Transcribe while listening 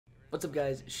What's up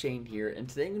guys, Shane here, and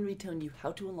today I'm going to be telling you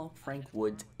how to unlock Frank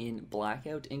Woods in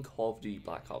Blackout in Call of Duty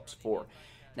Black Ops 4.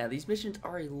 Now these missions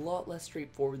are a lot less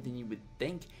straightforward than you would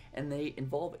think, and they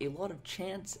involve a lot of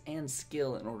chance and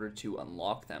skill in order to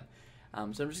unlock them. So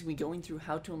I'm just going to be going through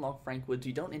how to unlock Frank Woods.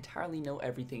 You don't entirely know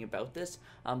everything about this,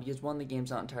 because one, the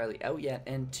game's not entirely out yet,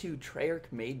 and two, Treyarch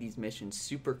made these missions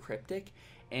super cryptic,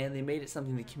 and they made it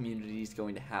something the community is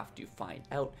going to have to find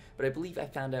out, but I believe I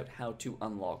found out how to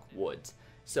unlock Woods.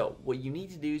 So what you need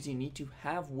to do is you need to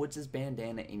have Woods'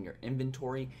 bandana in your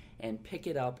inventory and pick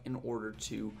it up in order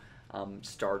to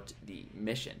start the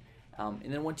mission. And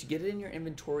then once you get it in your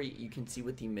inventory, you can see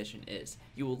what the mission is.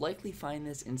 You will likely find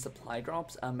this in supply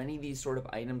drops. Many of these sort of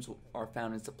items are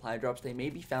found in supply drops. They may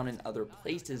be found in other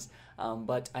places,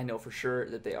 but I know for sure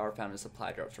that they are found in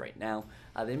supply drops right now.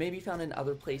 They may be found in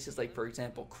other places, like for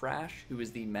example Crash, who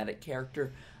is the medic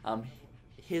character.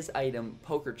 His item,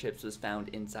 Poker Chips, was found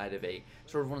inside of a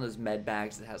sort of one of those med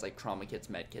bags that has like trauma kits,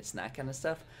 med kits, and that kind of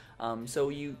stuff. So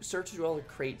you search through all the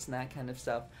crates and that kind of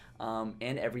stuff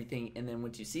and everything, and then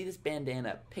once you see this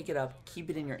bandana, pick it up, keep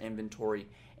it in your inventory,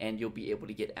 and you'll be able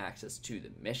to get access to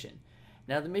the mission.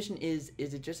 Now the mission is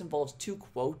it just involves two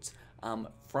quotes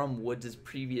from Woods'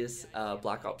 previous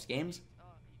Black Ops games,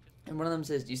 and one of them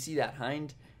says, "You see that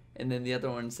hind?" And then the other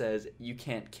one says, "You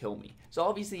can't kill me." So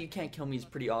obviously "you can't kill me" is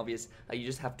pretty obvious. You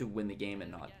just have to win the game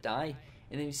and not die.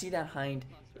 And then "you see that hind"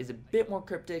 is a bit more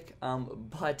cryptic,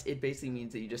 but it basically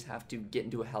means that you just have to get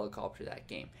into a helicopter that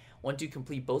game. Once you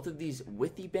complete both of these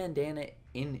with the bandana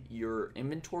in your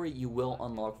inventory, you will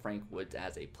unlock Frank Woods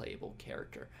as a playable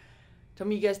character. Tell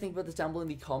me what you guys think about this down below in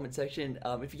the comment section.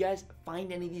 If you guys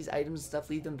find any of these items and stuff,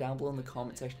 leave them down below in the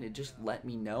comment section and just let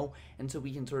me know, and so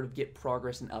we can sort of get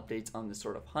progress and updates on this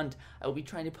sort of hunt. I will be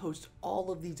trying to post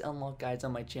all of these unlock guides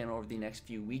on my channel over the next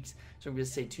few weeks, so I'm going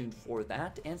to stay tuned for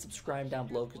that, and subscribe down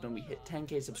below, because when we hit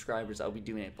 10k subscribers, I'll be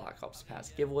doing a Black Ops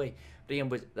Pass giveaway. But again,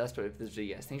 boys, that's about it for this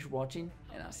video, guys. Thanks for watching,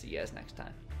 and I'll see you guys next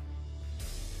time.